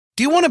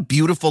Do you want a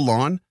beautiful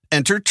lawn?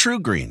 Enter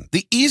TruGreen,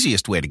 the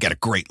easiest way to get a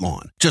great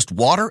lawn. Just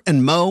water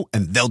and mow,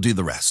 and they'll do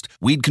the rest.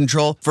 Weed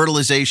control,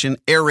 fertilization,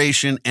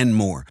 aeration, and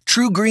more.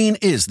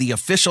 TruGreen is the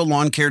official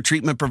lawn care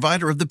treatment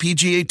provider of the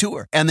PGA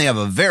Tour, and they have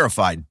a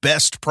verified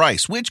best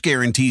price, which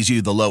guarantees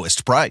you the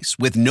lowest price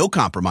with no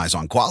compromise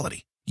on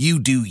quality. You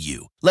do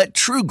you. Let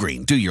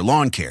TruGreen do your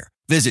lawn care.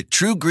 Visit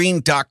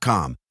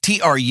TruGreen.com,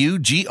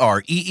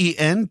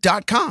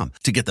 TruGreen.com,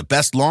 to get the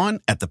best lawn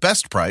at the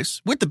best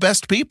price with the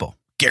best people.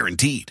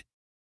 Guaranteed.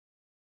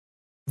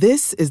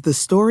 This is the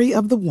story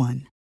of the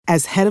one.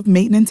 As head of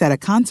maintenance at a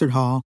concert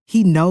hall,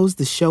 he knows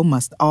the show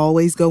must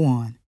always go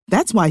on.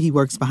 That's why he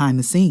works behind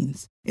the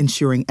scenes,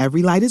 ensuring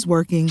every light is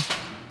working,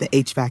 the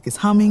HVAC is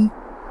humming,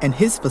 and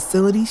his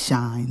facility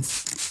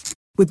shines.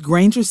 With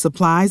Grainger's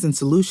supplies and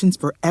solutions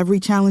for every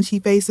challenge he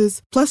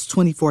faces, plus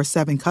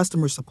 24/7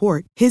 customer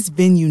support, his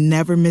venue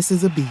never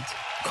misses a beat.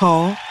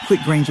 Call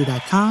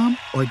quickgrainger.com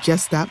or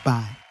just stop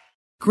by.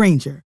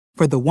 Grainger,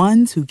 for the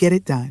ones who get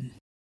it done.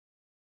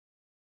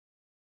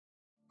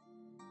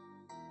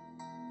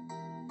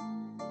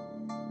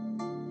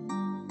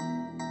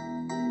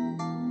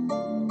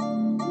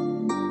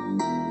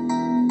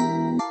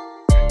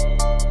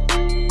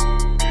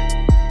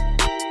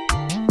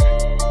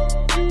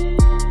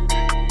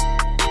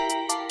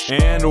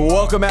 And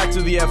welcome back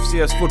to the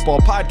FCS Football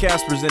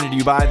Podcast, presented to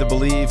you by the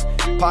Believe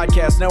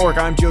Podcast Network.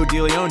 I'm Joe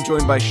DeLeon,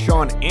 joined by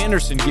Sean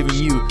Anderson, giving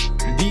you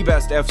the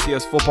best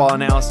FCS football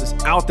analysis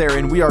out there.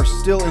 And we are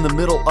still in the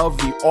middle of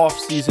the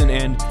offseason.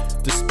 And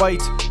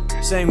despite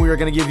saying we are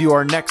going to give you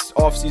our next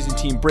offseason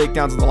team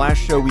breakdowns on the last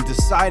show, we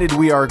decided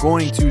we are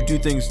going to do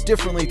things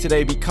differently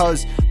today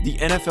because the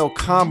NFL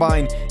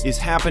Combine is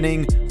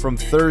happening from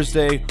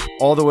Thursday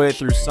all the way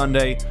through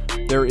Sunday.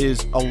 There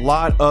is a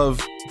lot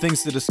of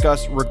things to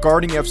discuss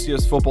regarding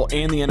FCS football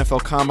and the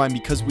NFL Combine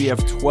because we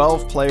have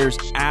 12 players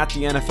at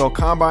the NFL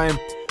Combine.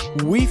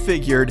 We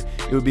figured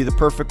it would be the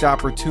perfect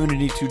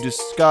opportunity to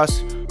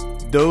discuss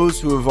those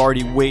who have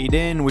already weighed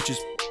in, which is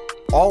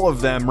all of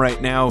them right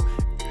now,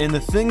 and the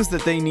things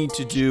that they need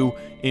to do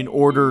in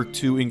order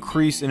to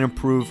increase and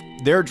improve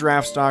their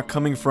draft stock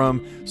coming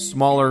from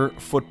smaller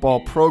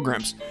football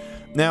programs.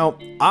 Now,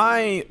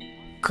 I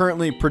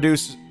currently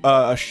produce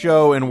a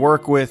show and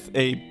work with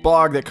a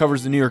blog that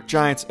covers the New York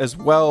Giants as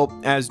well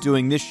as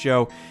doing this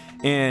show,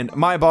 and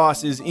my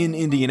boss is in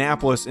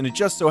Indianapolis, and it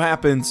just so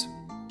happens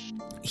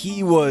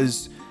he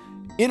was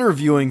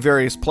interviewing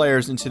various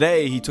players, and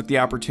today he took the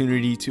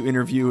opportunity to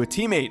interview a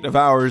teammate of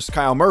ours,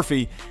 Kyle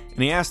Murphy,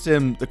 and he asked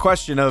him the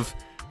question of,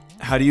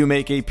 how do you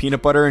make a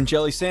peanut butter and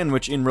jelly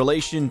sandwich, in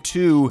relation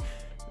to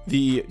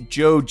the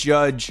Joe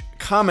Judge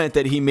comment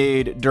that he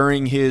made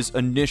during his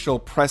initial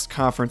press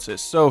conferences.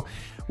 So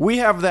we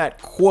have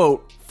that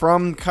quote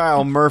from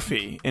Kyle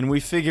Murphy, and we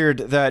figured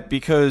that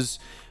because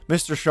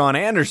Mr. Sean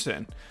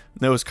Anderson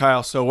knows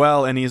Kyle so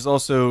well, and he's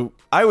also,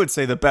 I would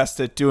say, the best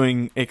at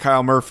doing a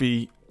Kyle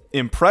Murphy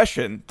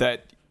impression,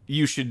 that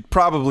you should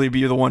probably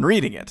be the one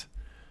reading it.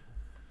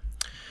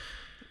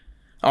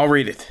 I'll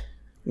read it.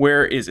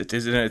 Where is it?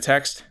 Is it in a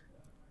text?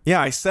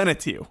 Yeah, I sent it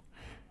to you.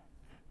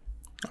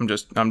 I'm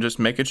just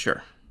making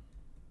sure.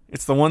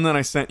 It's the one that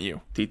I sent you.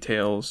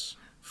 Details,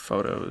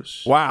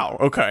 photos. Wow,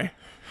 okay.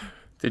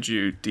 Did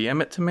you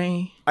DM it to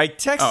me? I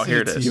texted here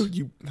it to is.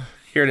 you.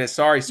 Here it is.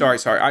 Sorry.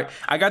 I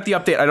got the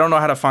update. I don't know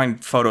how to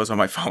find photos on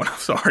my phone. I'm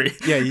sorry.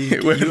 Yeah, you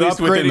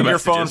upgraded your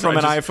phone from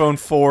an iPhone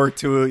 4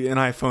 to an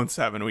iPhone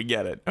 7. We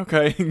get it.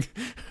 Okay.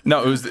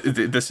 No, it was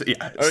this.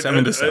 Yeah,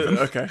 7 to 7.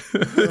 Okay.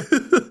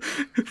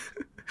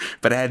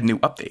 But I had a new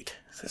update.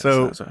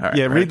 So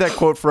right, read that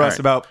quote for us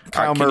about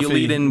Kyle Murphy. Can you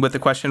lead in with the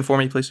question for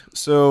me, please?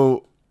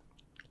 So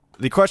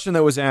the question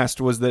that was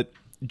asked was that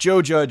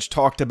Joe Judge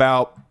talked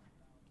about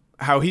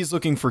how he's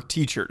looking for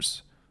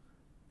teachers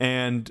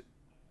and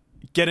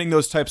getting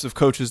those types of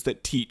coaches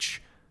that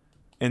teach.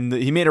 And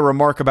he made a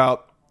remark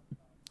about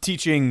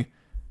teaching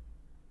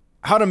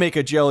how to make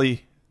a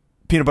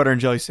peanut butter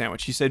and jelly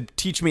sandwich. He said,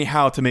 teach me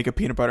how to make a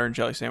peanut butter and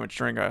jelly sandwich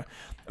during a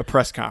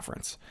press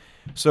conference.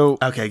 So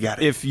okay, got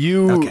it. If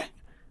you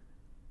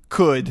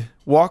could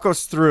walk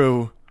us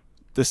through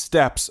the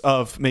steps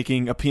of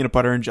making a peanut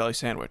butter and jelly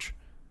sandwich.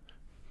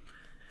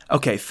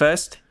 Okay,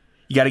 first,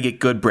 you got to get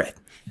good bread.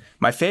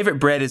 My favorite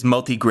bread is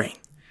multi-grain.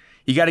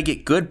 You got to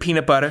get good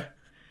peanut butter,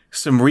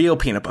 some real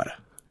peanut butter.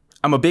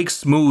 I'm a big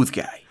smooth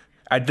guy.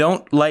 I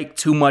don't like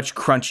too much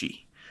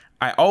crunchy.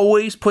 I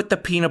always put the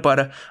peanut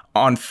butter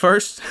on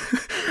first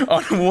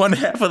on one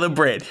half of the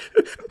bread.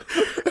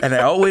 And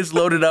I always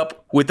load it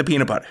up with the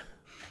peanut butter.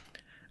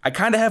 I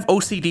kind of have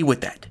OCD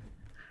with that.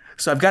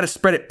 So I've got to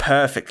spread it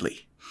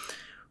perfectly.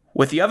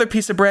 With the other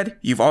piece of bread,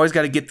 you've always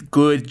got to get the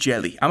good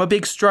jelly. I'm a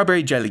big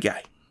strawberry jelly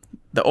guy.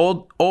 The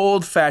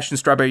old-fashioned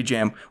strawberry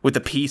jam with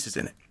the pieces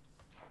in it.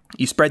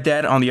 You spread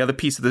that on the other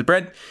piece of the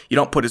bread. You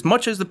don't put as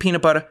much as the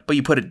peanut butter, but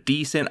you put a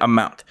decent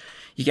amount.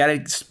 You got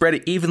to spread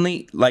it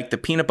evenly like the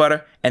peanut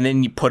butter, and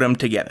then you put them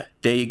together.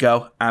 There you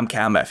go. I'm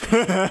Kyle Murphy.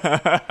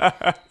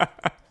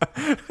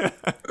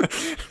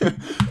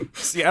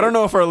 See, I don't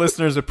know if our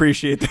listeners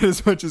appreciate that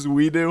as much as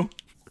we do,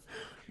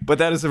 But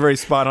that is a very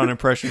spot-on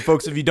impression.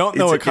 Folks, if you don't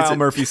know what Kyle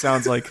Murphy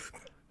sounds like,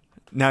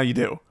 now you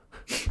do.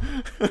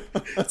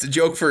 It's a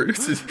joke for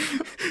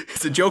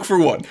it's a joke for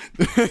one.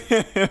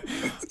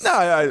 No,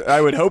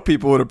 I would hope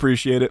people would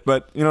appreciate it,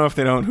 but if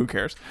they don't, who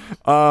cares?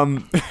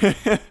 So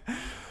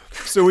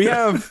we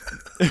have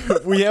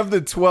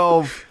the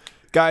 12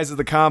 guys at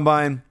the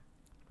combine.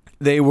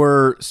 They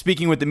were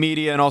speaking with the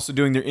media and also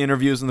doing their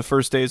interviews in the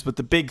first days, but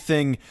the big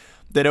thing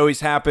that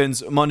always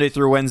happens Monday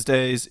through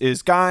Wednesdays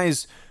is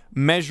guys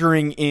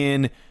measuring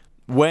in,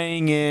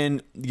 weighing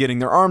in, getting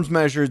their arms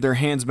measured, their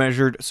hands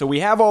measured. So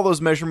we have all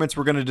those measurements.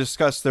 We're going to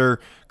discuss their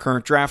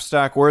current draft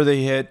stock, where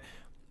they hit,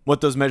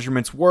 what those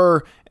measurements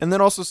were, and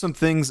then also some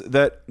things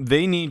that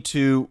they need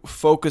to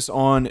focus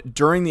on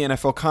during the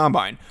NFL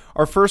Combine.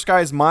 Our first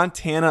guy is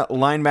Montana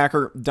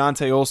linebacker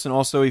Dante Olson,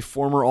 also a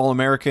former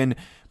All-American,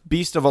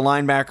 beast of a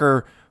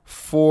linebacker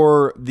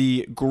for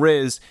the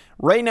Grizz.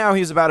 Right now,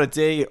 he's about a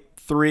day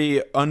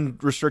 3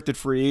 unrestricted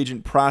free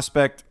agent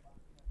prospect.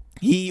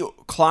 He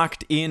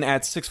clocked in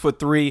at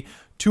 6'3",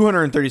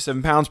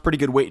 237 pounds, pretty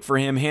good weight for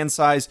him. Hand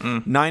size,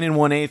 9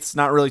 1/8.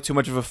 Not really too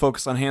much of a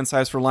focus on hand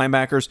size for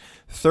linebackers.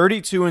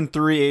 32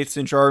 3/8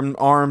 inch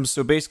arms,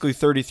 so basically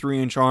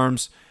 33-inch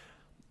arms.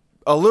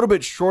 A little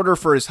bit shorter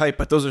for his height,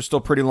 but those are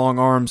still pretty long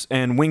arms.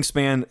 And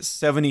wingspan,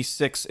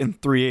 76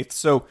 3/8.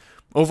 So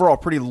overall,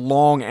 pretty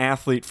long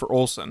athlete for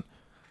Olson.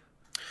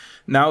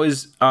 Now,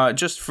 is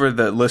just for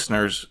the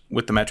listeners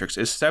with the metrics,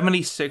 is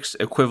 76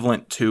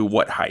 equivalent to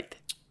what height?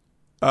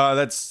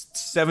 That's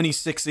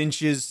 76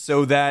 inches,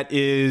 so that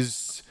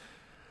is...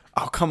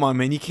 Oh, come on,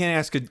 man. You can't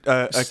ask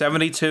a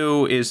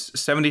 72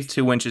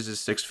 inches is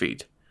 6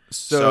 feet.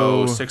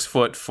 So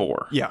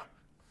 6'4". Yeah.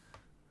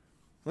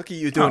 Look at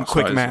you doing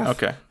quick math.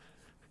 Okay.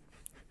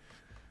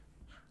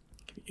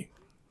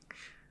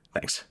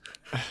 Thanks.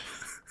 I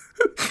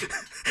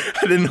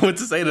didn't know what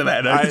to say to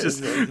that.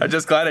 I'm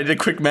just glad I did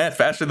quick math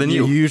faster than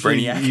you. You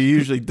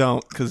usually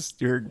don't, because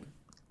you're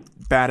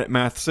bad at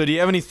math. So do you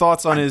have any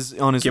thoughts on his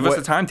Give us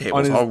the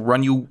timetables. I'll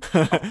run you.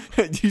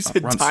 You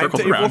said run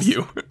circles around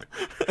you.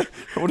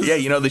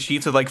 Yeah, the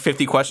sheets with like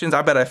 50 questions.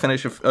 I bet I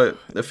finish a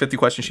 50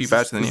 question sheet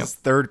faster than you. This is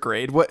third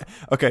grade. What?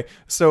 Okay.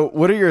 So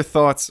what are your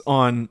thoughts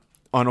on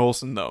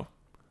Olson though?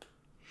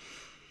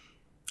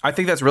 I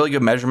think that's really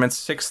good measurements.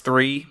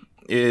 6'3"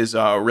 is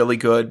really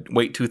good.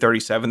 Weight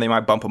 237. They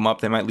might bump him up.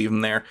 They might leave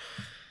him there.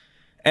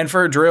 And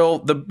for a drill,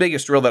 the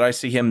biggest drill that I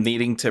see him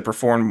needing to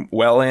perform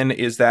well in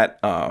is that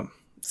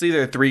it's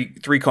either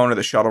three cone or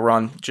the shuttle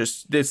run.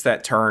 Just it's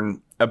that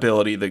turn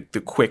ability,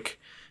 the quick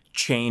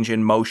change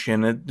in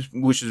motion,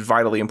 which is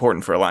vitally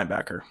important for a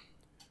linebacker.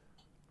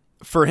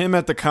 For him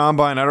at the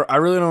combine, I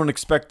really don't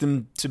expect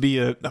him to be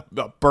a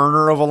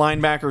burner of a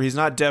linebacker. He's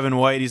not Devin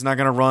White. He's not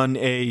going to run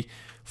a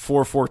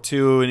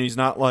 4.42, and he's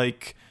not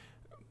like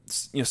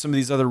some of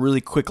these other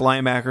really quick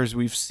linebackers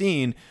we've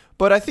seen.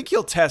 But I think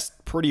he'll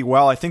test pretty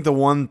well. I think the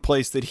one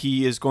place that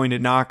he is going to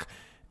knock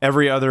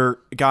every other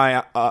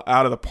guy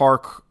out of the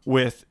park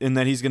with, and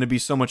that he's going to be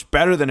so much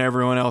better than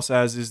everyone else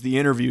as, is the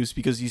interviews,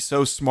 because he's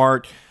so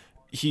smart.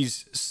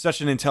 He's such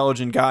an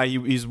intelligent guy.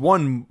 He's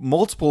won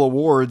multiple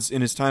awards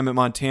in his time at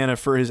Montana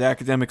for his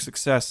academic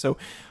success. So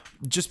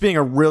just being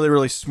a really,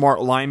 really smart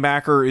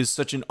linebacker is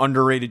such an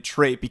underrated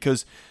trait,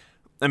 because,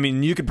 I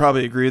mean, you could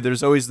probably agree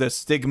there's always the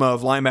stigma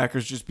of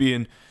linebackers just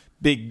being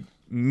big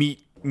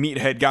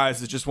meathead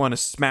guys that just want to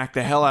smack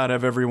the hell out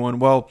of everyone.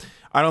 Well,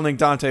 I don't think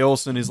Dante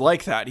Olson is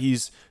like that.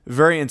 He's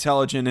very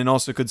intelligent and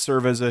also could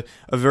serve as a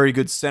very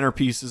good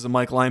centerpiece as a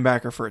Mike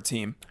linebacker for a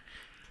team.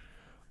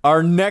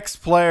 Our next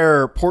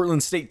player,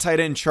 Portland State tight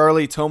end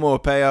Charlie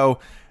Tomoapeo.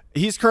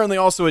 He's currently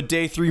also a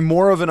day 3,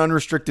 more of an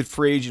unrestricted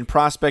free agent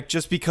prospect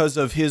just because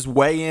of his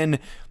weigh-in.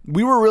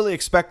 We were really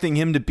expecting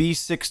him to be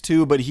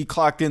 6'2", but he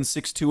clocked in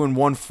 6'2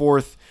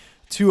 1/4,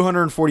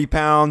 240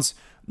 pounds,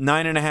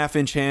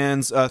 9.5-inch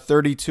hands,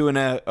 32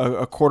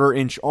 1/4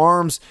 inch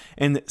arms,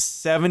 and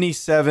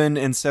 77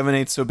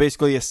 7/8, so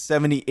basically a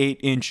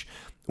 78-inch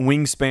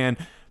wingspan.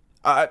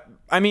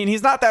 I mean,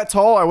 he's not that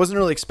tall. I wasn't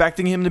really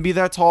expecting him to be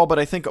that tall, but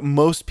I think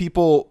most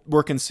people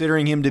were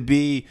considering him to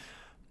be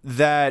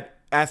that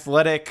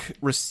athletic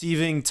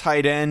receiving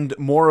tight end,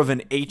 more of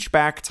an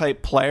H-back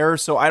type player.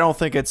 So I don't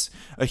think it's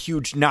a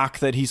huge knock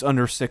that he's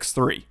under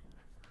 6'3".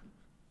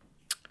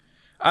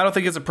 I don't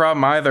think it's a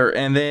problem either.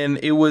 And then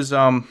it was,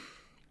 I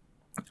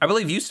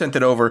believe you sent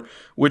it over,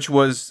 which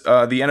was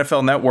the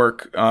NFL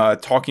Network or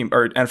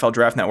NFL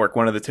Draft Network,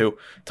 one of the two,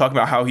 talking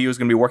about how he was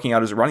going to be working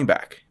out as a running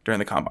back during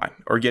the combine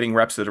or getting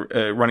reps at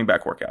running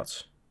back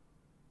workouts.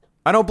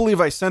 I don't believe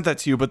I sent that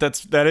to you, but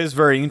that is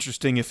very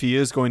interesting if he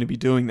is going to be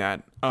doing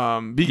that.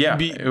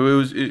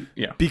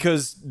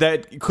 Because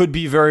that could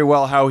be very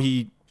well how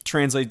he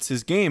translates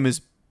his game,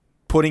 is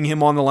putting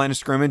him on the line of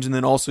scrimmage and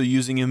then also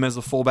using him as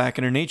a fullback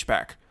and an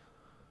H-back.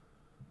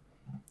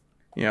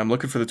 Yeah, I'm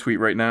looking for the tweet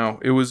right now.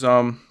 It was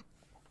in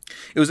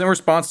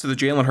response to the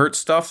Jalen Hurts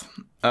stuff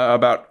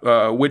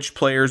about which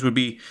players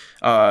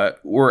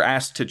were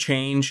asked to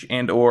change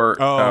and or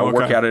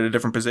work out at a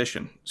different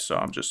position.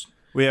 So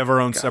we have our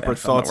own separate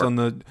thoughts on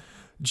the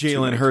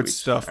Jalen Hurts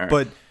stuff. Right.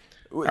 But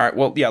All right,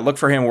 well, yeah, look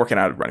for him working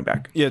out at running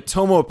back. Yeah,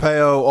 Tomo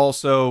Peo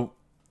also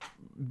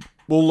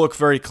will look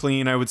very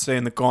clean, I would say,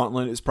 in the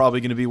gauntlet is probably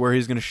going to be where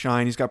he's going to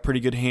shine. He's got pretty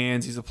good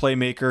hands. He's a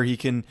playmaker. He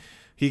can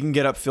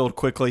get upfield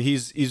quickly.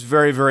 He's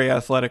very, very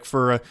athletic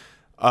for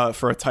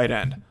a tight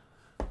end.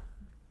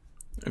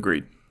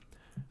 Agreed.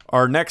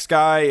 Our next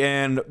guy,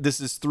 and this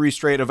is 3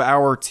 straight of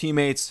our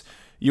teammates,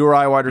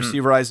 URI wide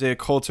receiver Isaiah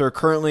Coulter,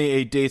 currently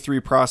a day 3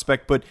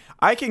 prospect, but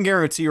I can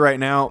guarantee right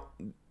now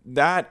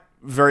that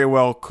very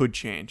well could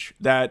change.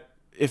 That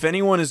if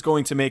anyone is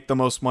going to make the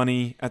most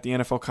money at the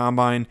NFL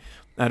Combine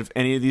out of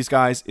any of these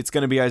guys, it's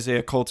going to be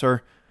Isaiah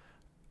Coulter.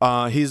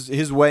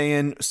 His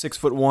weigh-in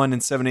 6'1"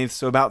 and 7/8",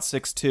 so about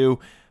 6'2",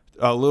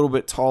 a little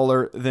bit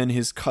taller than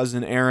his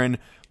cousin Aaron.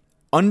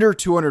 Under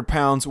 200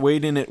 pounds,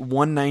 weighed in at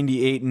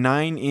 198,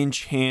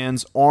 9-inch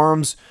hands,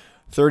 arms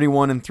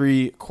 31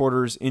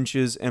 3/4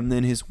 inches, and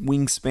then his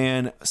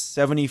wingspan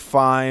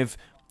 75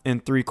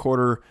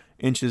 3/4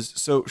 inches.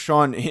 So,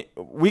 Sean,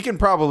 we can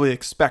probably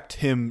expect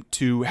him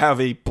to have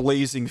a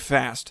blazing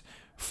fast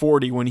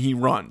 40 when he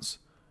runs.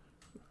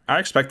 I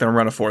expect him to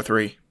run a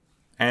 4.3,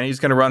 and he's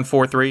going to run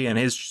 4.3, and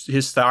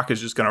his stock is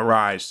just going to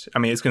rise. I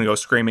mean, it's going to go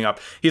screaming up.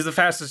 He's the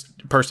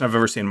fastest person I've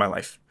ever seen in my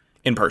life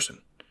in person.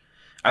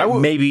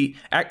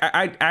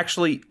 I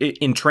actually,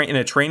 in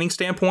a training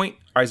standpoint,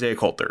 Isaiah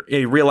Coulter,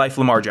 a real life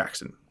Lamar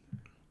Jackson.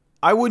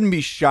 I wouldn't be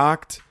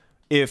shocked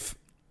if,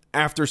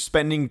 after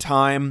spending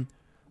time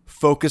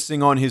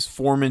focusing on his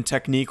form and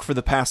technique for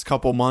the past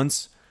couple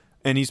months,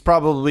 and he's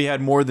probably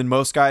had more than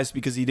most guys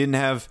because he didn't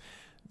have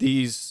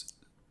these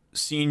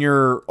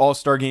senior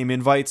all-star game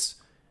invites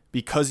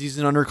because he's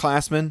an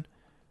underclassman,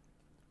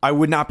 I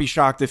would not be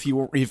shocked if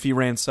he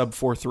ran sub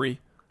 4.3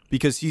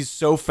 because he's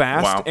so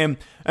fast. Wow. And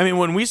I mean,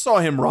 when we saw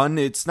him run,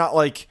 it's not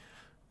like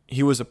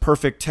he was a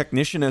perfect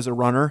technician as a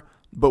runner,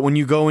 but when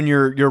you go and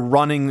you're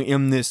running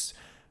in this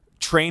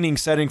training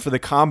setting for the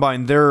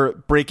combine, they're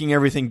breaking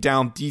everything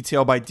down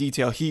detail by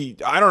detail.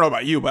 I don't know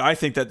about you, but I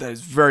think that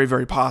is very,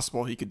 very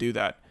possible he could do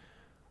that.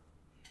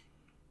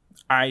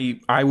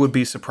 I would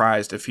be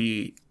surprised if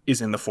he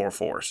is in the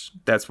 4.4s.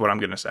 That's what I'm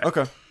going to say.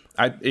 Okay.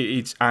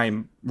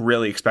 I'm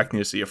really expecting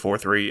to see a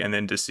 4.3 and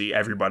then to see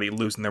everybody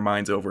losing their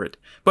minds over it.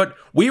 But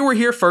we were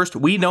here first.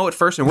 We know it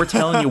first, and we're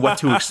telling you what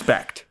to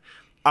expect.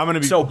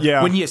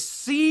 When you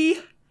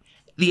see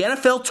the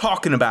NFL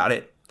talking about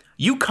it,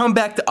 you come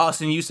back to us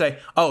and you say,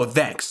 oh,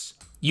 thanks.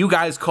 You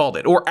guys called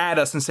it. Or add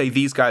us and say,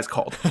 these guys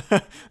called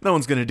it. No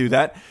one's going to do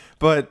that.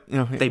 But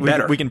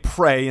we can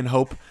pray and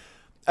hope.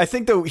 I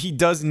think, though, he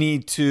does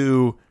need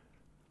to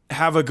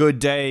have a good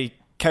day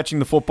catching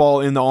the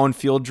football in the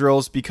on-field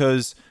drills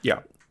because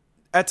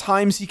at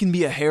times he can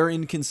be a hair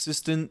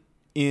inconsistent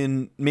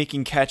in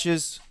making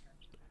catches.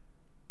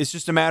 It's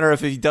just a matter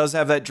of if he does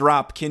have that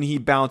drop, can he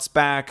bounce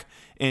back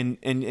and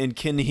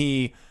can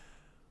he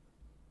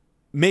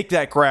make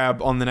that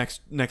grab on the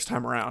next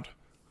time around?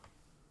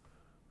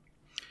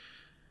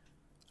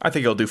 I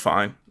think he'll do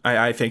fine.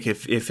 I think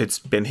if it's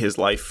been his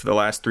life for the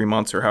last 3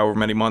 months or however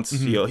many months,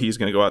 he's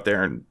going to go out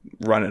there and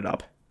run it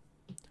up.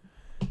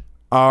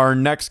 Our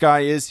next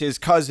guy is his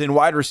cousin,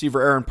 wide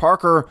receiver Aaron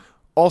Parker,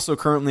 also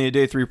currently a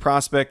day 3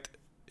 prospect.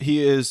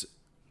 He is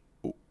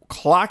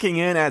clocking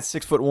in at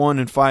 6'1"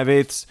 and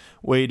 5/8",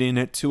 weighed in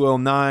at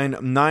 209,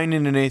 9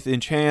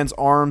 1/8 hands,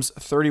 arms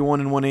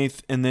 31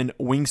 1/8, and then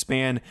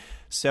wingspan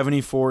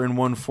 74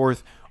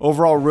 1/4.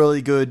 Overall,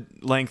 really good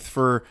length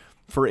for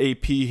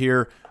AP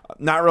here.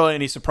 Not really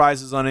any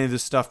surprises on any of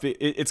this stuff.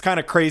 It's kind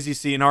of crazy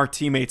seeing our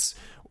teammates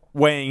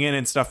weighing in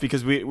and stuff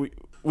because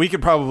we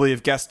could probably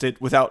have guessed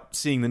it without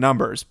seeing the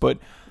numbers. But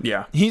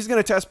yeah, he's going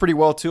to test pretty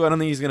well too. I don't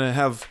think he's going to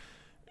have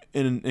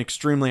an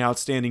extremely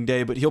outstanding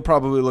day, but he'll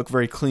probably look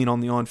very clean on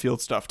the on-field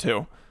stuff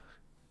too.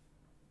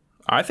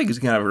 I think he's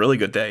going to have a really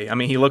good day. I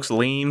mean, he looks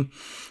lean.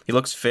 He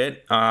looks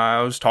fit.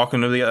 I was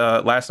talking to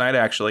the last night,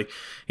 actually.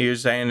 He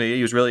was saying that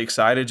he was really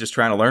excited, just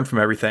trying to learn from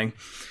everything.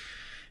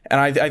 And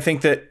I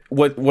think that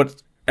what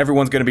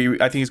everyone's going to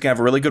be, I think he's going to have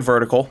a really good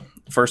vertical,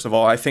 first of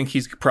all. I think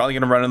he's probably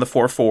going to run in the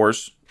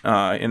 4.4s,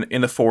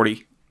 in the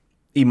 40.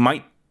 He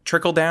might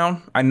trickle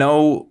down. I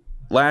know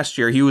last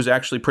year he was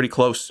actually pretty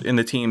close in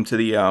the team to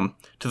the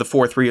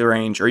 4.3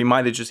 range, or he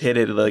might have just hit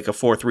it at like a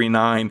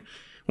 4.39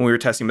 when we were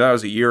testing, but that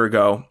was a year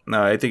ago.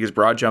 I think his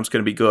broad jump's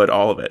going to be good,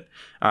 all of it.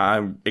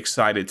 I'm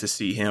excited to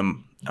see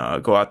him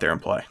go out there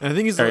and play. And I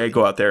think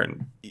go out there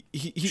and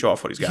show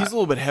off what he's got. He's a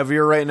little bit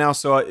heavier right now,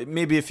 so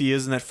maybe if he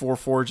is in that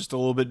 4.4, just a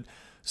little bit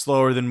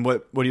slower than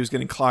what he was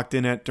getting clocked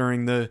in at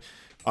during the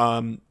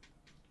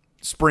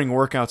spring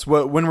workouts.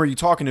 When were you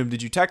talking to him?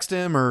 Did you text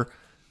him or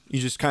you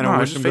just kind of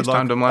wish him good luck? I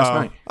just FaceTimed him last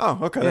night. Oh,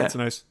 okay, yeah. That's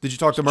nice. Did you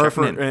talk to Murph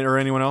or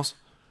anyone else?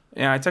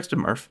 Yeah, I texted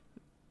Murph.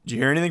 Did you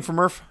hear anything from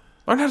Murph?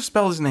 Learn how to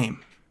spell his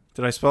name.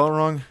 Did I spell it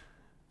wrong?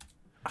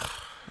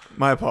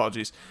 My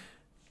apologies.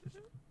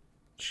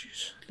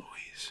 Jeez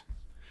Louise.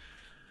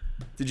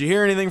 Did you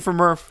hear anything from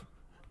Murph?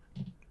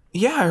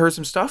 Yeah, I heard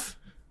some stuff.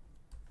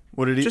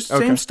 What did he? Just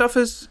same stuff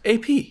as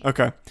AP.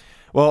 Okay.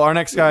 Well, our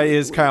next guy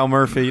is Kyle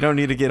Murphy. You don't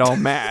need to get all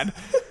mad.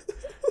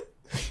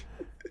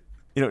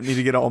 You don't need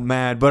to get all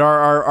mad. But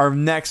our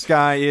next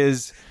guy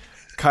is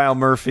Kyle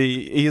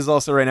Murphy. He is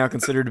also right now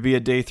considered to be a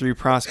day 3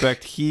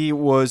 prospect. He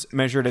was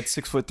measured at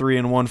 6'3"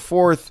 and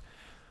 1/4,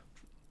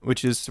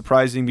 which is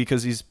surprising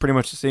because he's pretty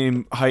much the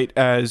same height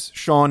as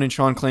Sean, and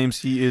Sean claims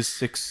he is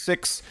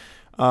 6'6".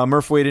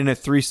 Murph weighed in at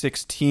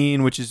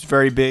 316, which is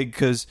very big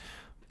because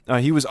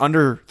he was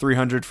under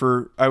 300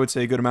 for, I would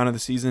say, a good amount of the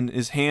season.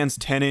 His hands,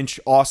 10-inch,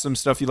 awesome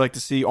stuff you'd like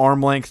to see.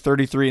 Arm length,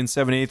 33 and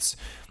 7/8.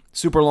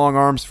 Super long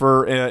arms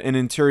for an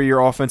interior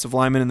offensive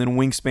lineman, and then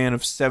wingspan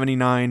of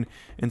 79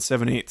 and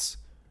 7/8.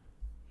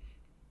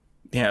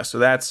 Yeah, so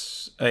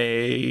that's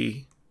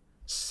a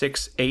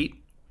 6'8"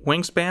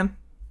 wingspan.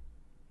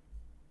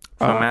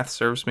 If my math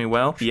serves me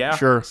well. Yeah,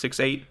 sure.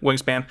 6'8"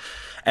 wingspan.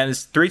 And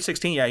it's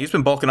 316. Yeah, he's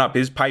been bulking up.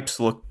 His pipes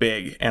look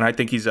big, and I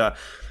think he's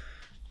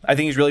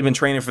really been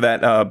training for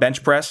that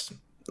bench press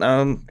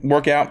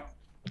workout.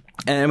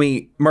 And I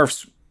mean,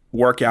 Murph's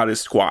workout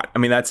is squat. I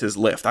mean, that's his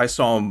lift. I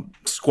saw him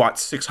squat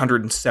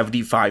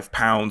 675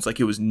 pounds like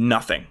it was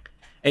nothing.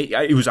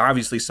 It was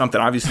obviously something.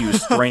 Obviously, he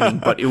was straining,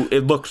 but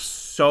it looked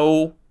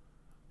so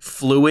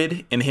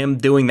fluid in him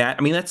doing that.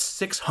 I mean, that's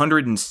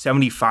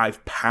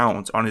 675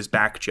 pounds on his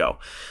back, Joe.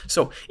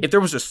 So if there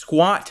was a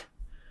squat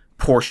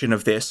portion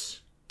of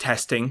this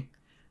testing,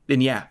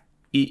 then yeah,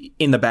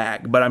 in the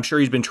bag. But I'm sure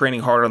he's been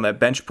training hard on that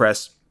bench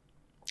press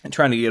and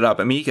trying to get up.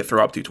 I mean, he could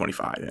throw up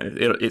 225.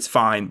 It's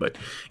fine. But,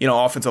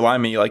 offensive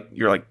lineman,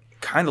 you're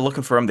kind of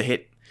looking for him to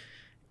hit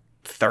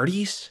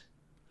 30s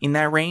in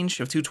that range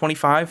of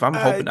 225. I'm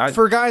hoping.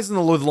 For guys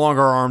with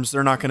longer arms,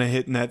 they're not going to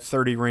hit in that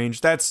 30 range.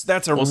 That's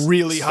a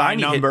really high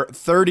number.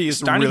 30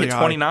 is Steiny really hit high.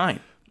 29.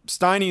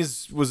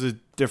 Steiny's was a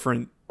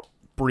different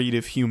breed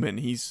of human.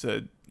 He's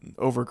an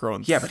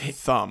overgrown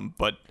thumb.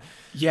 But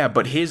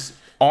his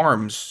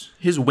arms,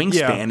 his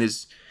wingspan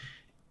is...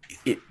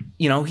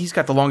 he's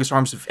got the longest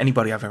arms of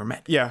anybody I've ever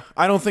met. Yeah,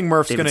 I don't think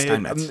Murph's going to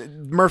hit.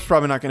 Murph's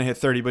probably not going to hit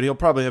 30, but he'll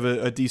probably have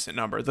a decent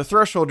number. The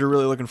threshold you're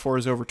really looking for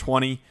is over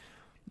 20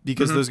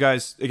 because those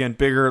guys, again,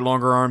 bigger,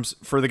 longer arms.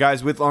 For the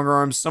guys with longer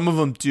arms, some of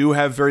them do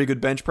have very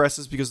good bench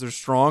presses because they're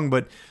strong,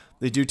 but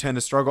they do tend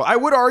to struggle. I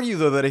would argue,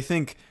 though, that I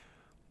think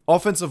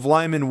offensive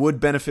linemen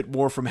would benefit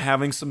more from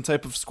having some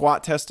type of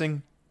squat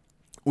testing,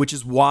 which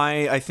is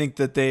why I think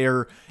that they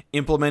are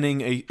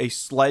implementing a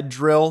sled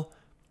drill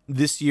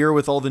this year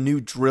with all the new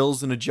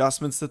drills and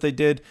adjustments that they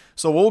did.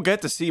 So we'll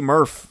get to see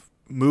Murph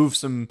move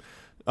some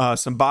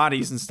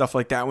bodies and stuff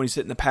like that when he's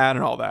hitting the pad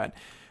and all that.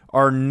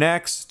 Our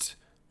next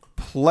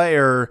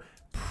player,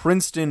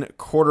 Princeton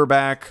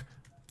quarterback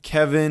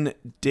Kevin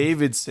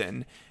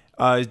Davidson,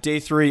 day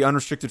 3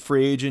 unrestricted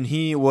free agent.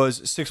 He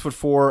was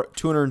 6'4",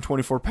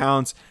 224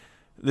 pounds.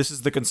 This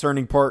is the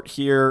concerning part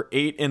here.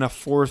 8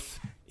 1/4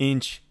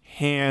 inch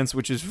hands,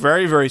 which is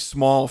very, very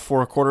small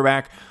for a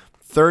quarterback.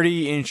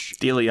 30-inch.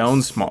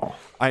 DeLeon small.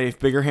 I have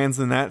bigger hands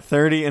than that.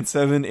 30 and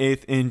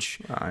 7/8 inch.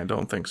 I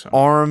don't think so.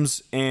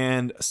 Arms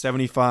and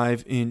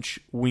 75-inch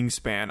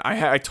wingspan.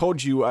 I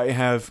told you I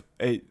have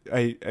a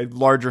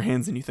larger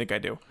hands than you think I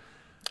do.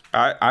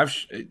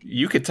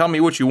 You could tell me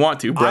what you want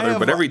to, brother,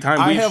 but every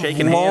time we've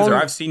shaken hands or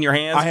I've seen your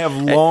hands, I have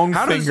long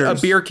how fingers. How does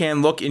a beer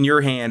can look in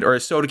your hand or a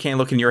soda can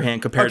look in your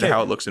hand compared to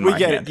how it looks in my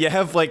hand? We get it. You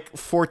have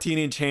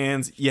 14-inch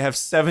hands. You have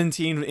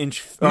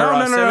 17-inch.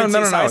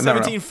 No.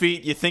 17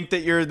 feet. You think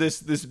that you're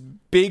this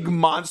big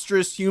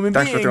monstrous human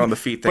being. Thanks for throwing the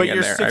feet thing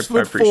in there. But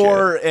you're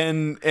 6'4"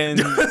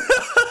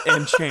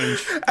 and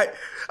change.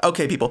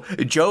 Okay, people.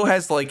 Joe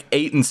has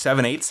 8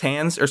 7/8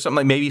 hands or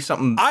something maybe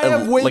something. I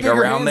have way bigger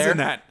around hands there. than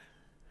that.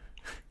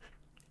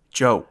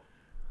 Joe,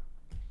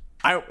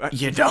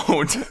 you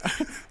don't.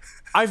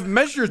 I've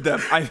measured them.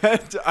 I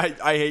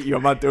hate you.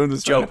 I'm not doing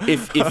this. Joe, right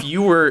if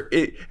you were,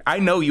 I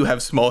know you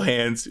have small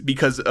hands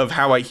because of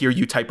how I hear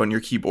you type on your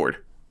keyboard.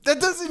 That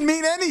doesn't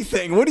mean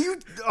anything. What do you?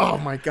 Oh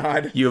my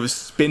God! You have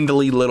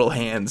spindly little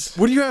hands.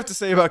 What do you have to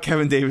say about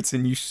Kevin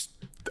Davidson? You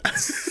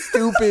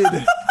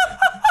stupid,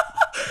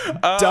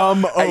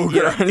 dumb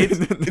ogre.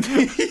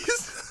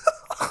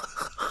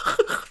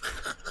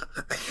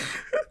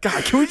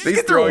 God, can we just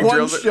get through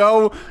one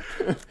show?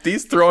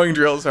 These throwing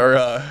drills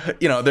are,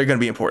 they're going to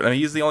be important. I mean,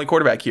 he's the only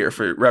quarterback here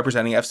for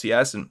representing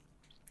FCS, and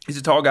he's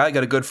a tall guy,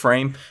 got a good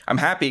frame. I'm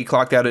happy he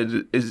clocked out at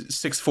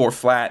 6'4"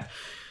 flat.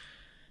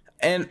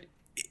 And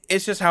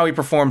it's just how he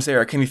performs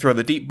there. Can he throw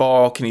the deep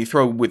ball? Can he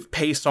throw with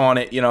pace on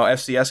it?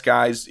 FCS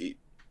guys,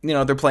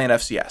 they're playing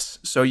FCS.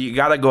 So you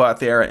got to go out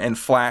there and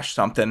flash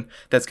something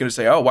that's going to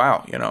say, oh,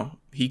 wow,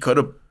 he could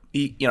have,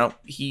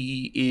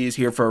 he is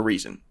here for a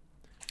reason.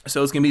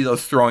 So it's going to be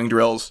those throwing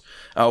drills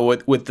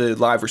with the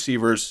live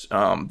receivers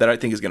that I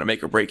think is going to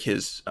make or break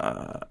his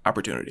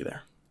opportunity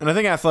there. And I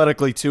think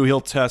athletically, too, he'll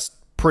test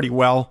pretty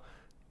well.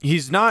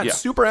 He's not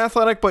super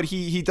athletic, but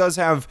he does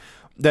have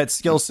that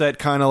skill set,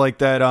 kind of like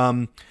that.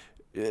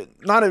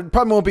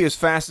 Probably won't be as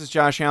fast as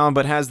Josh Allen,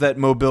 but has that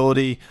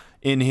mobility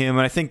in him.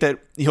 And I think that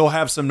he'll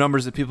have some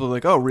numbers that people are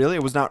like, oh, really? I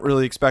was not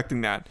really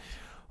expecting that.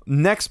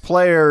 Next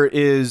player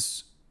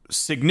is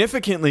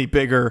significantly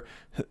bigger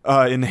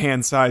in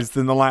hand size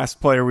than the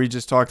last player we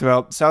just talked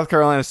about. South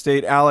Carolina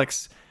State,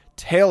 Alex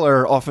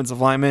Taylor,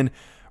 offensive lineman,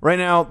 right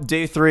now,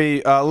 day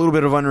 3, a little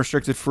bit of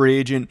unrestricted free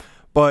agent,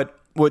 but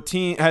what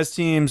has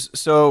teams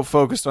so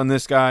focused on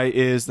this guy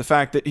is the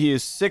fact that he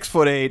is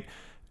 6'8"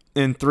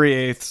 and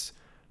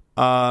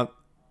 3/8.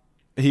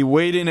 He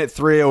weighed in at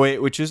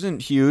 308, which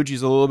isn't huge.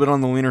 He's a little bit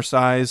on the leaner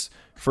size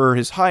for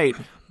his height,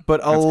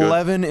 but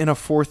 11 and a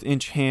 1/4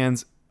 inch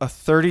hands, a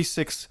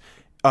 36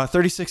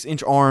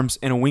 inch arms,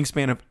 and a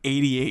wingspan of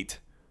 88.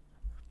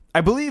 I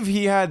believe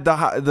he had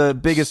the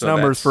biggest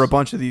numbers for a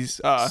bunch of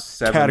these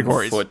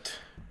categories.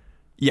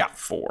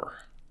 7'4".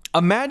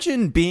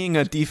 Imagine being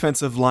a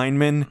defensive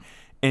lineman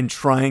and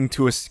trying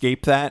to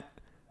escape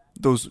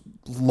those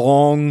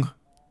long,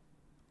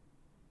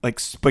 like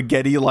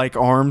spaghetti-like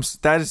arms.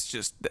 That is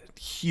just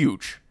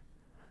huge.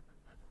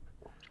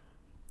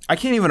 I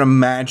can't even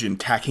imagine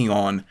tacking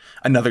on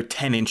another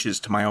 10 inches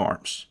to my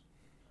arms.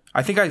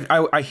 I think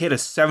I hit a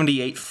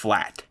 78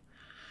 flat.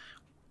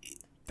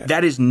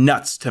 That is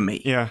nuts to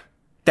me. Yeah.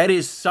 That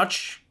is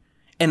such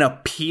an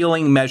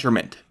appealing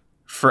measurement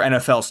for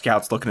NFL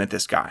scouts looking at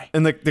this guy.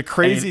 And the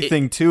crazy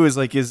thing too is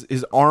like his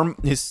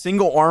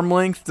single arm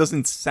length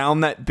doesn't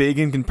sound that big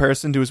in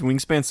comparison to his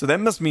wingspan. So that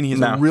must mean he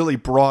has a really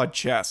broad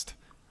chest,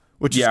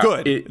 which is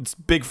good. It's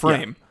big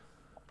frame.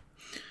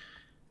 Yeah.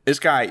 This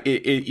guy,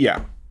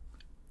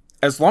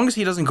 as long as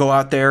he doesn't go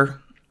out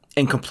there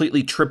and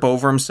completely trip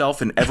over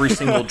himself in every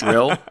single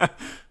drill.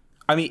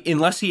 I mean,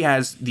 unless he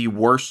has the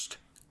worst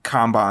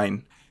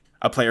combine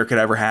a player could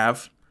ever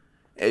have,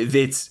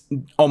 it's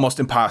almost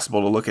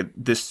impossible to look at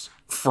this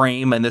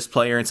frame and this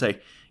player and say,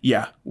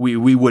 yeah,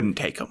 we wouldn't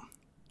take him.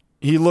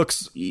 He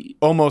looks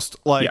almost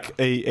like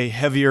a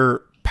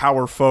heavier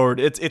power forward.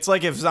 It's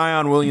like if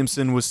Zion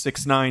Williamson was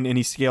 6'9" and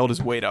he scaled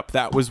his weight up.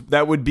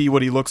 That would be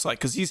what he looks like,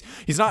 because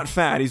he's not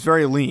fat. He's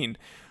very lean.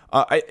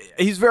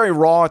 He's very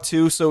raw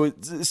too, so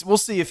we'll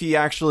see if he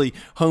actually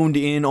honed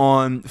in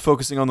on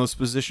focusing on those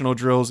positional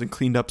drills and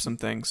cleaned up some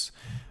things.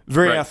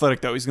 Very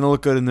athletic though. He's going to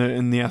look good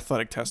in the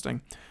athletic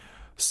testing.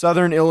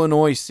 Southern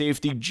Illinois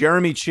safety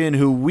Jeremy Chinn,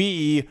 who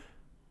we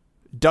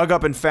dug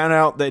up and found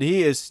out that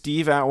he is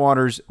Steve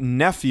Atwater's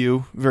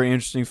nephew. Very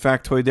interesting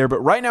factoid there. But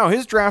right now,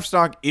 his draft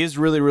stock is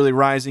really, really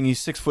rising. He's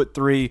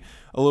 6'3",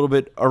 a little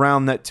bit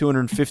around that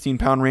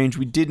 215-pound range.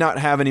 We did not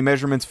have any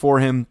measurements for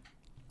him.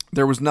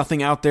 There was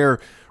nothing out there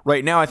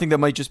right now. I think that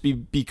might just be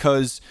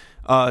because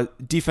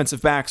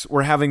defensive backs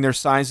were having their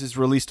sizes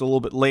released a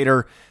little bit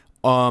later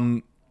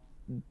than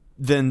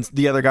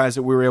the other guys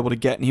that we were able to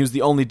get. And he was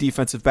the only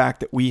defensive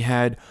back that we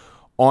had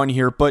on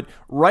here. But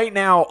right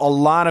now, a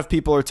lot of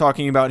people are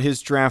talking about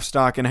his draft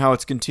stock and how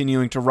it's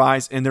continuing to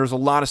rise. And there's a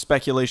lot of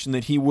speculation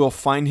that he will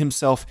find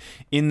himself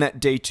in that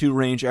day 2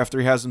 range after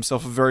he has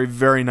himself a very,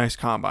 very nice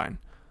combine.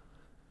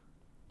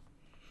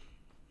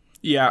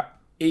 Yeah.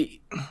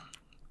 Day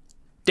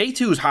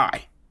 2 is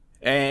high.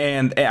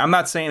 And I'm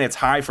not saying it's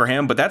high for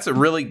him, but that's a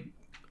really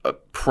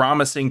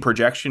promising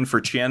projection for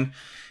Chinn.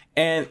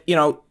 And,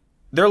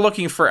 they're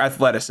looking for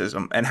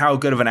athleticism and how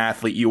good of an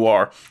athlete you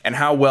are and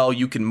how well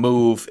you can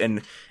move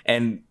and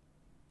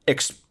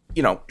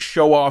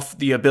show off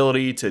the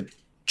ability to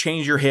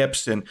change your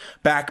hips and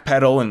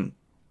backpedal and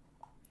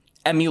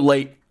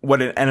emulate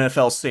what an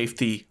NFL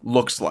safety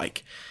looks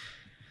like.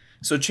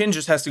 So Chinn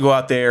just has to go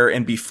out there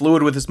and be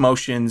fluid with his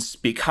motions,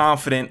 be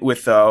confident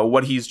with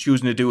what he's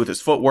choosing to do with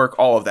his footwork,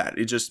 all of that.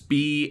 It just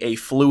be a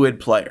fluid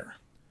player.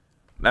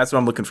 That's what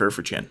I'm looking for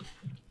Chinn.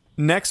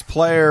 Next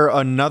player,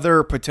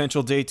 another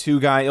potential day 2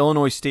 guy,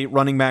 Illinois State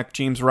running back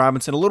James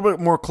Robinson, a little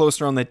bit more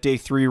closer on that day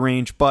 3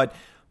 range, but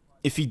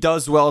if he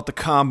does well at the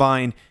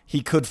combine,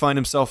 he could find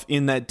himself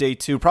in that day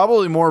 2.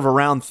 Probably more of a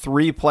round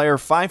 3 player,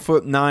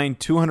 5'9",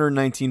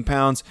 219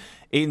 pounds,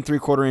 8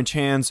 3/4 inch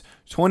hands,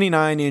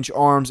 29 inch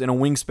arms, and a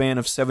wingspan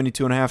of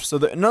 72.5. So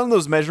none of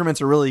those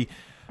measurements are really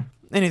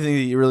anything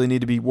that you really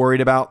need to be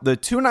worried about. The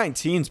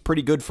 219 is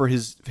pretty good for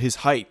his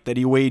height that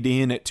he weighed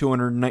in at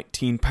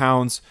 219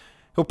 pounds.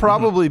 He'll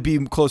probably be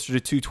closer to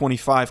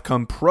 225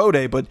 come pro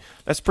day, but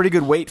that's pretty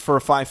good weight for a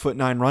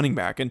 5'9" running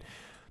back. And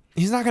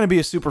he's not going to be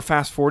a super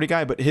fast 40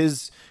 guy, but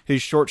his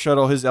short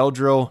shuttle, his L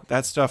drill,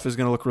 that stuff is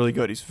going to look really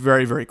good. He's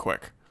very, very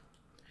quick.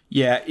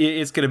 Yeah,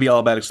 it's going to be all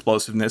about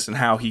explosiveness and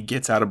how he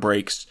gets out of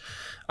breaks.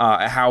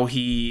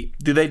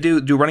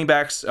 Do running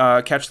backs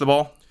catch the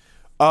ball?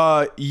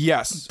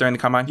 Yes. During the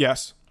combine?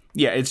 Yes.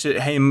 Yeah, it's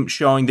him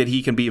showing that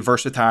he can be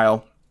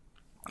versatile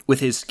with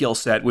his skill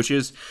set, which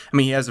is,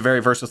 he has a very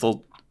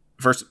versatile.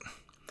 I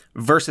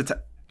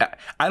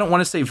don't want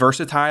to say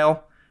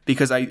versatile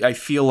because I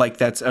feel like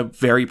that's a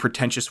very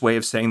pretentious way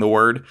of saying the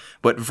word,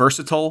 but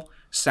versatile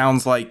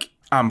sounds like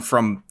I'm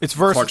from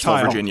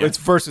Clarksville, Virginia. It's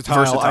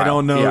versatile. I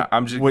don't know. Yeah,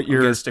 I'm just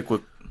gonna stick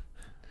with.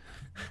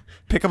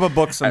 Pick up a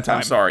book sometime.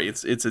 I'm sorry.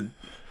 It's a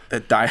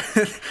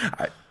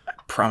I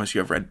promise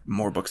you, I've read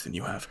more books than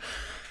you have.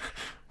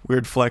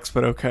 Weird flex,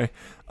 but okay.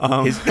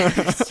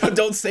 So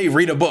don't say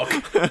read a book.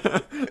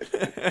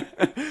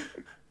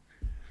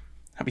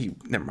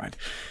 Never mind.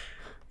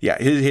 Yeah,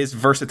 his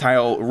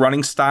versatile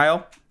running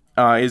style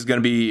is going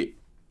to be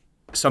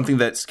something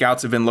that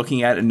scouts have been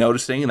looking at and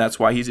noticing, and that's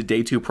why he's a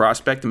day 2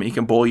 prospect. I mean, he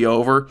can bowl you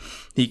over.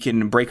 He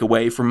can break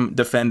away from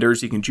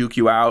defenders. He can juke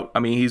you out. I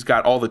mean, he's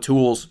got all the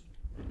tools.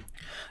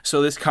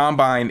 So this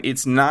combine,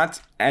 it's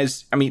not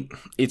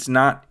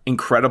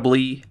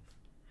incredibly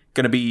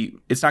going to be,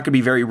 it's not going to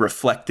be very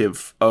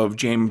reflective of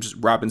James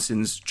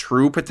Robinson's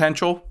true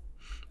potential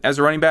as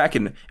a running back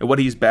and what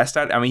he's best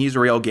at. I mean, he's a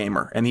real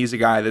gamer, and he's a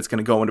guy that's going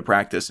to go into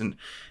practice and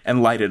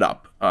light it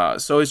up.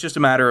 So it's just a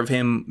matter of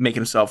him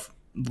making himself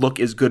look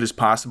as good as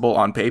possible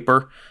on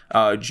paper,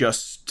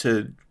 just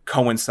to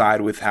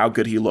coincide with how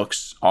good he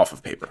looks off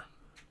of paper.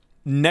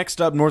 Next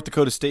up, North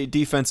Dakota State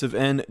defensive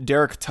end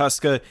Derek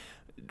Tuszka.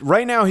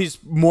 Right now, he's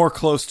more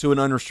close to an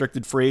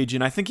unrestricted free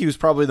agent. I think he was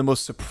probably the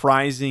most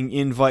surprising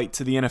invite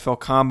to the NFL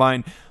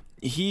Combine.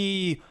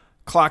 He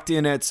clocked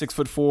in at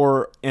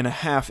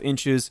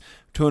 6'4.5"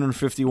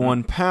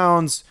 251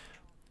 pounds,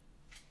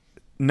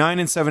 9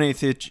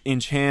 7/8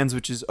 inch hands,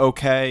 which is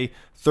okay.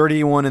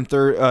 31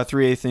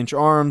 3/8 inch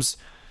arms.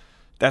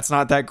 That's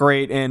not that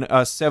great. And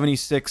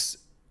 76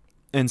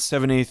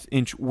 7/8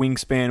 inch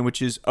wingspan,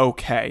 which is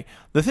okay.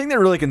 The thing that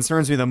really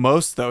concerns me the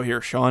most, though, here,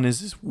 Sean,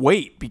 is his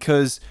weight,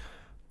 because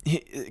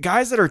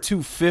guys that are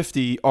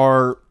 250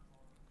 are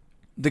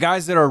the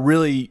guys that are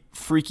really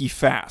freaky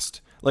fast.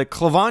 Like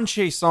Clavon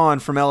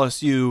Chason from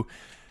LSU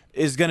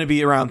is going to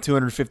be around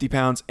 250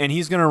 pounds, and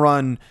he's going to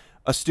run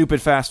a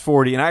stupid fast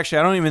 40. And actually,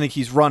 I don't even think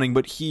he's running,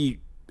 but he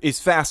is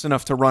fast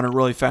enough to run a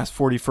really fast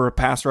 40 for a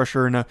pass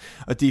rusher and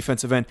a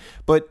defensive end.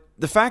 But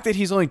the fact that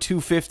he's only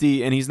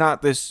 250 and he's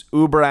not this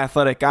uber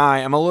athletic guy,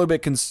 I'm a little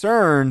bit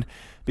concerned,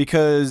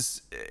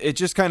 because it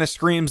just kind of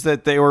screams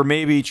that they were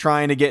maybe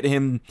trying to get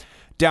him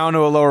down to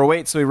a lower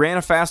weight. So he ran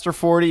a faster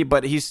 40,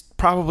 but he's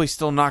probably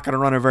still not going to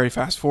run a very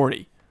fast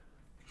 40.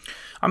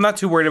 I'm not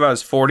too worried about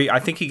his 40. I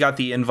think he got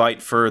the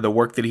invite for the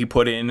work that he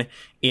put in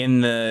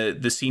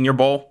the Senior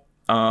Bowl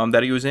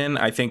that he was in.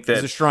 I think that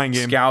it was a Shrine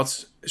Game.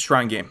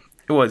 Shrine Game.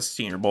 It was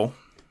Senior Bowl,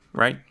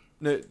 right?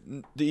 The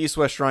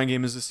East-West Shrine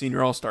Game is the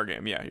Senior All-Star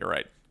Game. Yeah, you're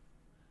right.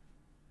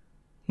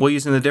 Well, he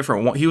was in the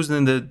different one. He was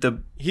in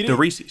the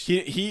Reese's.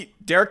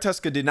 Derek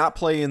Tuszka did not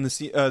play in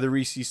the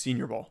Reese's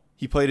Senior Bowl.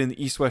 He played in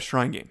the East-West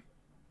Shrine Game.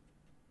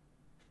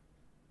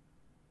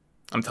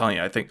 I'm telling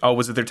you, I think. Oh,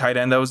 was it their tight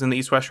end that was in the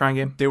East-West Shrine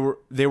Game? They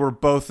were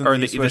both in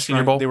the East-West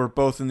Senior Bowl. They were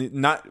both in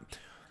the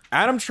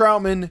Adam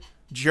Troutman,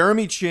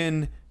 Jeremy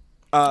Chin,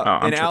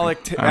 and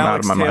Alex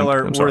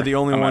Taylor were the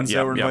only ones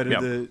that were invited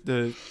to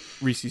the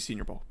Reese's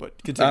Senior Bowl.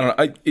 But continue.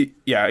 I don't know.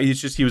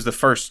 He was the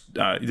first,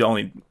 the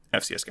only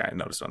FCS guy I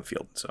noticed on the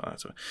field. So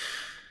that's a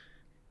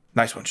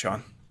nice one,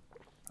 Sean.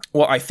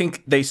 Well, I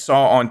think they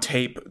saw on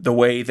tape the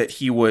way that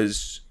he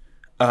was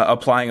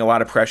applying a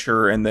lot of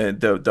pressure and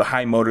the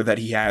high motor that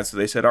he has. So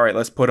they said, all right,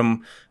 let's put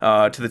him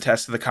to the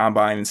test of the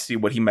combine and see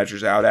what he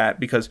measures out at,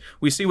 because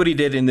we see what he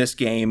did in this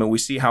game and we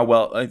see how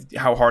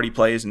hard he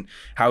plays and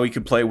how he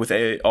could play with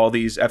all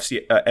these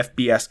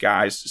FBS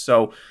guys.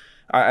 So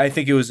I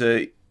think it was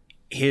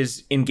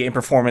his in-game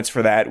performance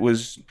for that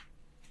was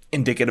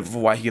indicative of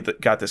why he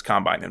got this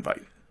combine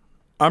invite.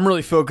 I'm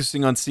really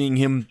focusing on seeing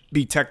him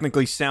be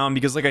technically sound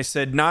because, like I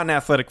said, not an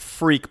athletic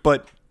freak,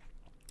 but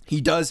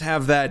he does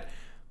have that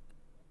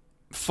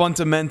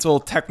fundamental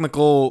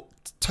technical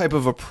type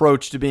of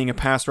approach to being a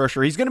pass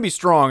rusher. He's going to be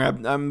strong.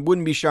 I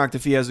wouldn't be shocked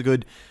if he has a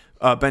good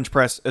bench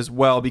press as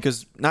well,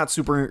 because not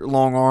super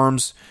long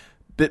arms,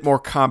 bit more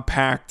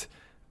compact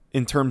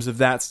in terms of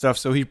that stuff.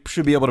 So he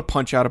should be able to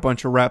punch out a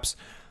bunch of reps.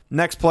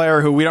 Next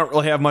player who we don't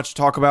really have much to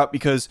talk about,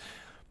 because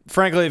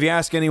frankly, if you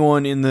ask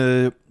anyone in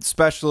the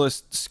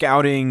specialist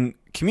scouting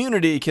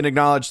community, can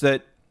acknowledge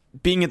that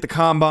being at the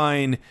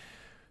combine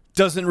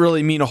doesn't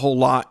really mean a whole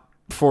lot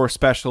for a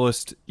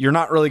specialist. You're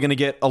not really going to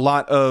get a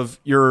lot of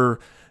your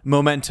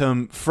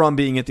momentum from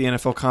being at the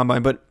NFL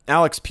Combine. But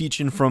Alex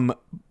Peachin from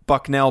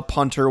Bucknell,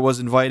 punter, was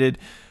invited.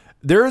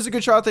 There is a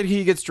good shot that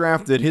he gets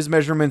drafted. His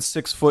measurements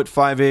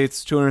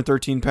 6'5",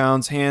 213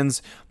 pounds,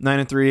 hands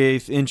 9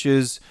 3/8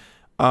 inches,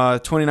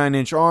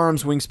 29-inch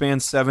arms,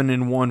 wingspan 7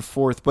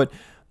 1/4. But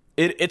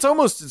it's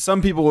almost,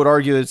 some people would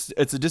argue it's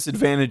a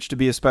disadvantage to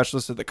be a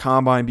specialist at the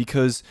Combine,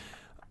 because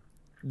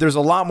there's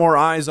a lot more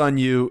eyes on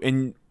you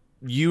and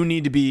you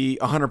need to be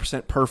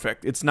 100%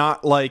 perfect. It's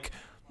not like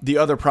the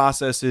other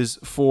processes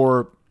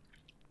for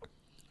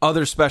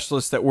other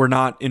specialists that were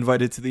not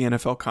invited to the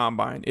NFL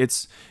Combine.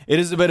 It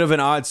is a bit of an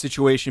odd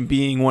situation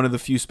being one of the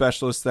few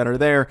specialists that are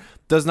there.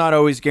 Does not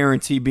always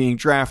guarantee being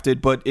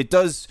drafted, but it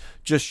does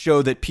just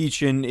show that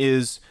Peachin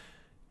is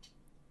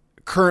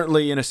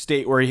currently in a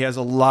state where he has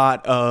a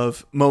lot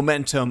of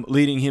momentum,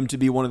 leading him to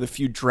be one of the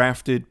few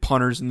drafted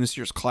punters in this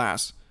year's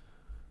class.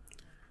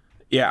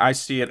 Yeah, I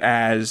see it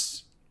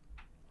as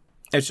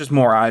it's just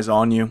more eyes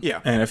on you.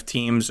 Yeah. And if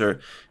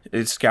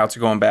scouts are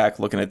going back,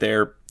 looking at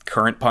their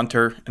current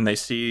punter, and they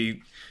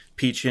see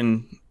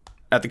Peachin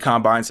at the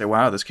combine and say,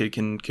 wow, this kid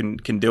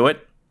can do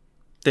it,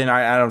 then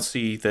I don't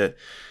see the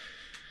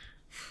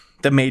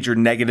major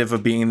negative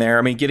of being there.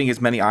 I mean, getting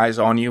as many eyes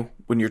on you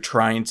when you're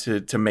trying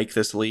to make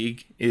this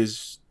league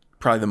is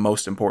probably the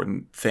most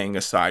important thing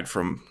aside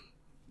from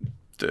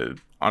the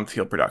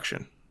on-field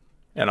production.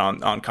 and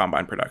on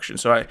combine production.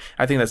 So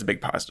I think that's a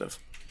big positive.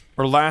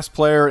 Our last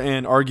player,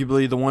 and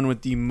arguably the one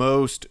with the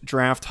most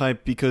draft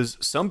hype, because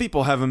some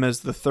people have him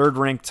as the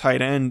third-ranked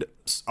tight end.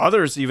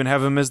 Others even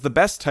have him as the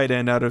best tight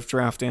end out of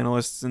draft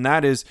analysts, and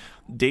that is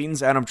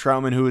Dayton's Adam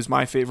Trautman, who is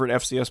my favorite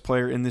FCS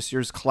player in this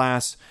year's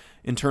class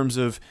in terms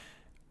of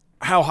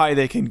how high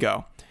they can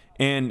go.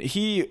 And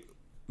he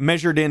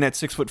measured in at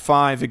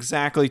 6'5",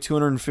 exactly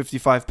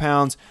 255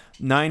 pounds,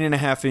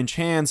 9.5-inch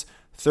hands,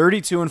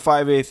 32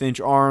 5/8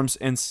 inch arms,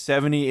 and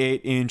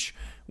 78-inch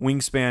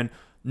wingspan.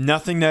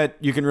 Nothing that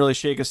you can really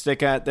shake a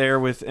stick at there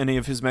with any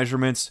of his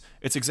measurements.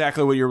 It's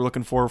exactly what you're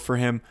looking for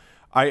him.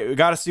 I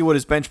got to see what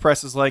his bench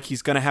press is like.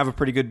 He's going to have a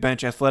pretty good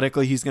bench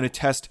athletically. He's going to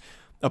test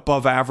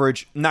above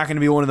average. Not going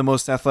to be one of the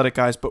most athletic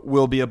guys, but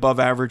will be above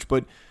average.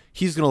 But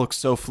he's going to look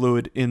so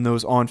fluid in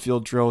those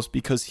on-field drills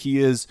because he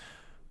is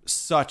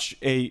such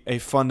a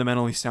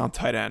fundamentally sound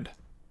tight end.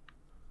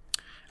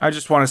 I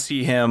just want to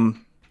see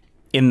him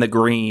in the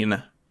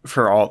green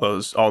for all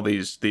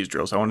these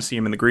drills. I want to see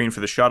him in the green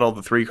for the shuttle,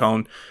 the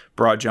 3-cone,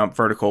 broad jump,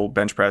 vertical,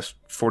 bench press,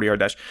 40-yard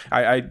dash.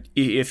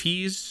 If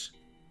he's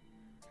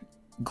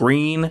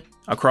green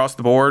across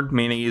the board,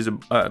 meaning he's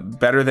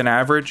better than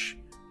average,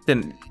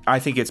 then I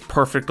think it's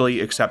perfectly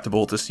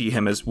acceptable to see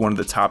him as one of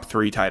the top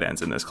 3 tight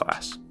ends in this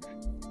class.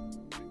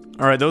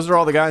 All right, those are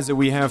all the guys that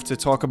we have to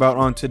talk about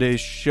on today's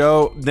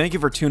show. Thank you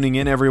for tuning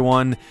in,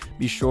 everyone.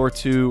 Be sure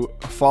to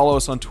follow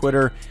us on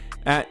Twitter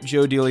at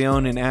Joe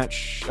DeLeon and at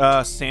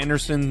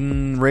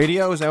Sanderson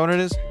Radio. Is that what it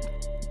is?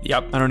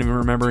 Yep. I don't even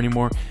remember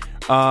anymore.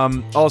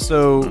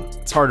 Also,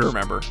 it's hard to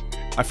remember.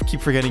 I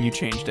keep forgetting you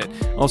changed it.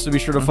 Also, be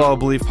sure to follow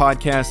Believe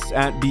Podcasts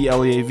at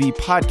BLEAV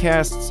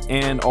Podcasts,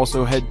 and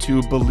also head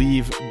to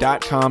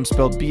Believe.com,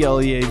 spelled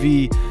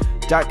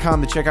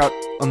BLEAV.com, to check out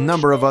a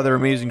number of other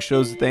amazing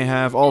shows that they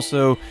have.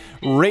 Also,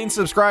 rate and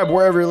subscribe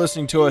wherever you're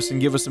listening to us and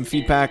give us some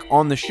feedback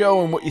on the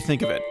show and what you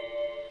think of it.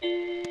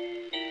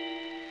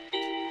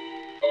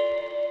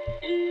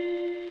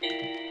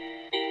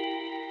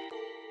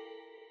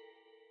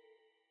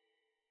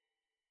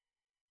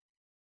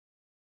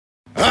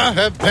 I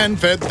have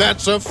PenFed,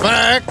 that's a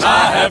fact.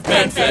 I have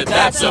PenFed,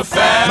 that's a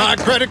fact. My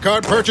credit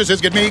card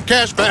purchases get me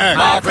cash back.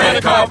 My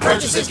credit card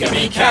purchases get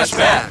me cash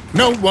back.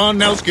 No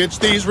one else gets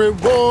these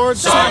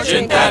rewards.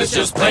 Sergeant, that is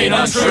just plain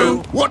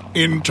untrue. What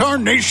in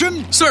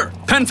tarnation? Sir,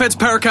 PenFed's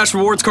Paracash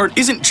Rewards card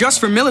isn't just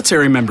for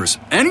military members.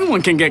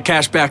 Anyone can get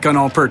cash back on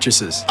all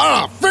purchases.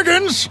 Ah,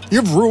 Figgins,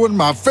 you've ruined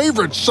my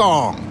favorite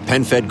song.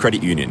 PenFed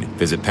Credit Union.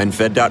 Visit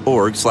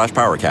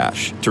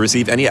PenFed.org/PowerCash. To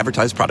receive any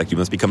advertised product, you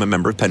must become a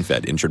member of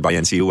PenFed, insured by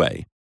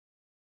NCUA.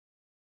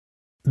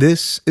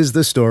 This is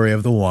the story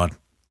of the one.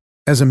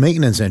 As a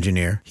maintenance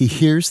engineer, he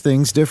hears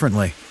things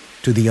differently.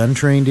 To the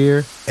untrained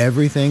ear,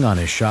 everything on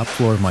his shop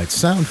floor might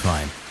sound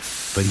fine,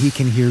 but he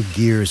can hear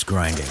gears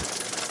grinding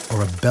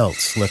or a belt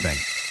slipping.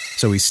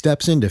 So he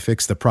steps in to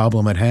fix the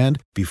problem at hand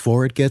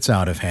before it gets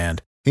out of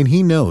hand. And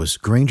he knows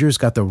Grainger's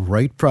got the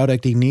right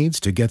product he needs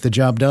to get the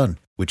job done,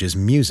 which is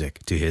music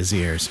to his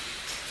ears.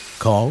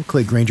 Call,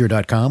 click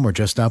Grainger.com, or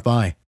just stop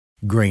by.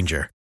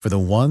 Grainger, for the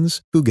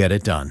ones who get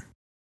it done.